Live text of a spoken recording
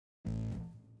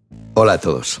Hola a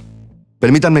todos.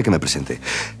 Permítanme que me presente.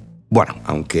 Bueno,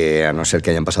 aunque a no ser que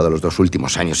hayan pasado los 2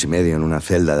 últimos años y medio en una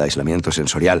celda de aislamiento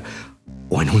sensorial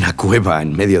o en una cueva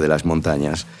en medio de las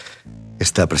montañas,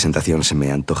 esta presentación se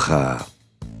me antoja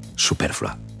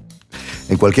superflua.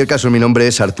 En cualquier caso, mi nombre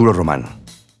es Arturito Román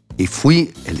y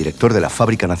fui el director de la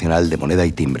Fábrica Nacional de Moneda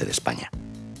y Timbre de España.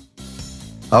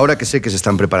 Ahora que sé que se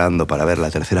están preparando para ver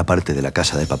la tercera parte de la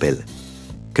Casa de Papel,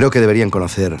 creo que deberían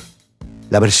conocer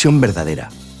la versión verdadera,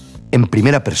 en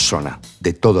primera persona,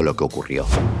 de todo lo que ocurrió.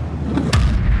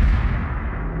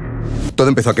 Todo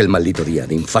empezó aquel maldito día,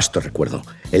 de infasto recuerdo.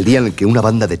 El día en el que una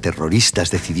banda de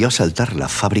terroristas decidió asaltar la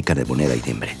fábrica de moneda y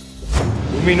timbre.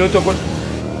 Un minuto, por...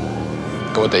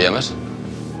 ¿Cómo te llamas?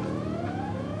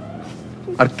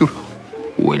 Arturo.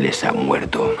 Hueles a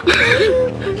muerto.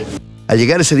 Al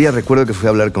llegar ese día recuerdo que fui a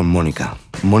hablar con Mónica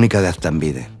de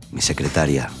Aztambide, mi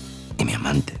secretaria y mi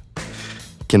amante,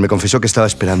 quien me confesó que estaba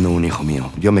esperando un hijo mío.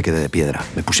 Yo me quedé de piedra,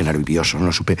 me puse nervioso,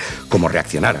 no supe cómo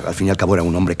reaccionar. Al fin y al cabo era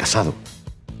un hombre casado.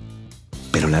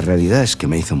 Pero la realidad es que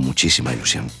me hizo muchísima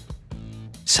ilusión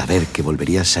saber que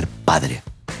volvería a ser padre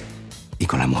y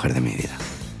con la mujer de mi vida.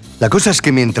 La cosa es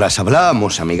que mientras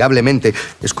hablábamos amigablemente,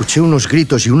 escuché unos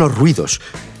gritos y unos ruidos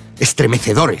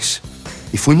estremecedores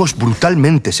y fuimos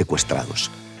brutalmente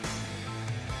secuestrados.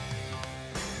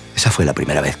 Esa fue la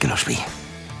primera vez que los vi.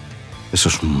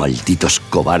 Esos malditos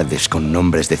cobardes con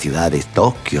nombres de ciudades: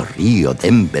 Tokio, Río,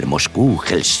 Denver, Moscú,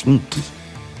 Helsinki.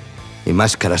 Y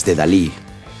máscaras de Dalí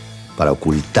para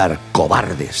ocultar,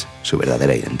 cobardes, su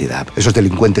verdadera identidad. Esos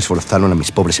delincuentes forzaron a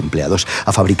mis pobres empleados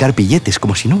a fabricar billetes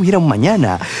como si no hubiera un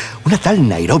mañana. Una tal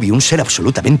Nairobi, un ser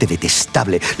absolutamente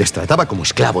detestable, les trataba como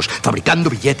esclavos,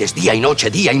 fabricando billetes día y noche,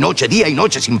 día y noche, día y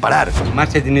noche, sin parar.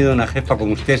 Jamás he tenido una jefa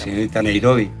como usted, señorita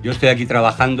Nairobi. Yo estoy aquí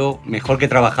trabajando mejor que he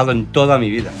trabajado en toda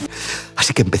mi vida.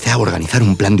 Así que empecé a organizar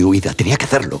un plan de huida. Tenía que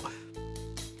hacerlo.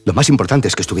 Lo más importante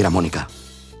es que estuviera Mónica.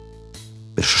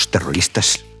 Pero esos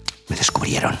terroristas me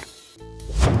descubrieron.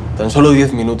 Tan solo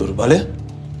 10 minutos, ¿vale?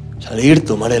 Salir,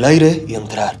 tomar el aire y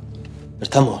entrar.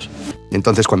 ¿Estamos?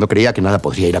 Entonces, cuando creía que nada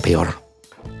podría ir a peor,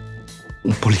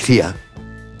 un policía,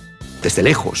 desde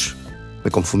lejos,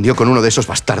 me confundió con uno de esos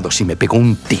bastardos y me pegó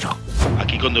un tiro.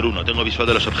 Aquí Cóndor 1, tengo visual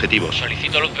de los objetivos.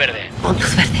 Solicito luz verde. Con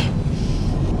luz verde.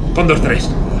 Cóndor 3,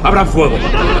 abran fuego.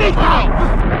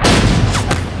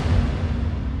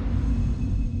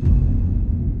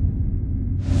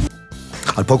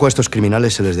 Al poco a estos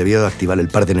criminales se les debió activar el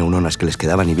par de neuronas que les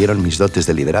quedaban y vieron mis dotes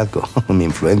de liderazgo, mi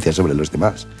influencia sobre los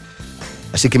demás.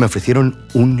 Así que me ofrecieron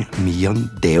 1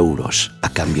 millón de euros a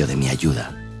cambio de mi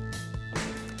ayuda.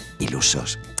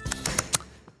 Ilusos.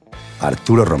 A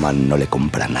Arturito Román no le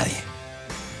compra a nadie.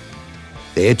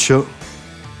 De hecho,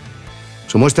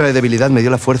 su muestra de debilidad me dio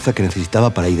la fuerza que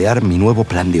necesitaba para idear mi nuevo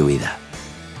plan de huida.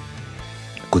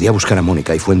 Acudí a buscar a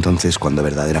Mónica y fue entonces cuando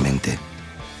verdaderamente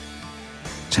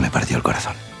se me partió el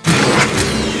corazón.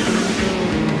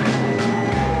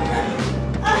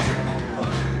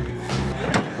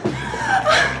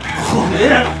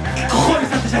 ¡Joder! ¿Qué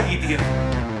cojones haces aquí, tío?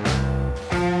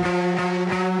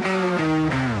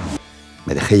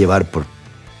 Me dejé llevar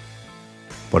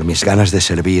por mis ganas de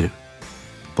servir,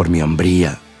 por mi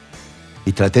hombría,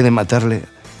 y traté de matarle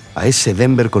a ese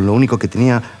Denver con lo único que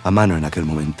tenía a mano en aquel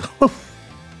momento.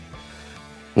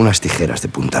 Unas tijeras de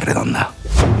punta redonda.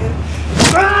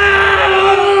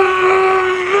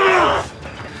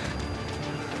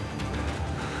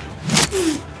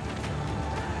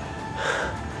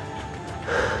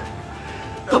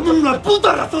 ¡Dame una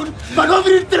puta razón para no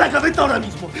abrirte la cabeza ahora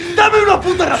mismo! ¡Dame una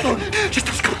puta razón! ¡Se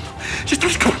está escapando! ¡Se está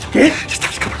escapando! ¿Qué? ¡Se está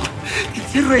escapando!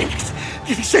 16 rehenes.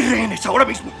 16 rehenes ahora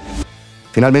mismo.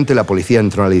 Finalmente la policía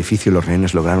entró al edificio y los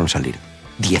rehenes lograron salir.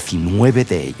 19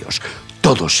 de ellos.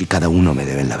 Todos y cada uno me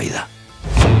deben la vida.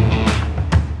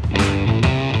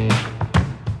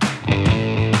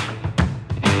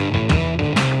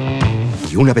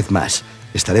 Y una vez más,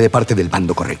 estaré de parte del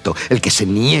bando correcto, el que se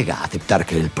niega a aceptar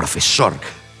que el profesor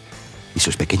y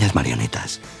sus pequeñas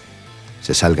marionetas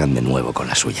se salgan de nuevo con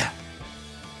la suya.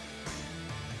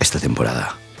 Esta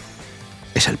temporada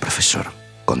es el profesor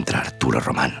contra Arturito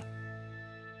Román.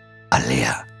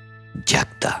 Alea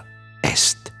jacta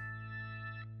est.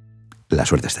 La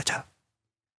suerte está echada.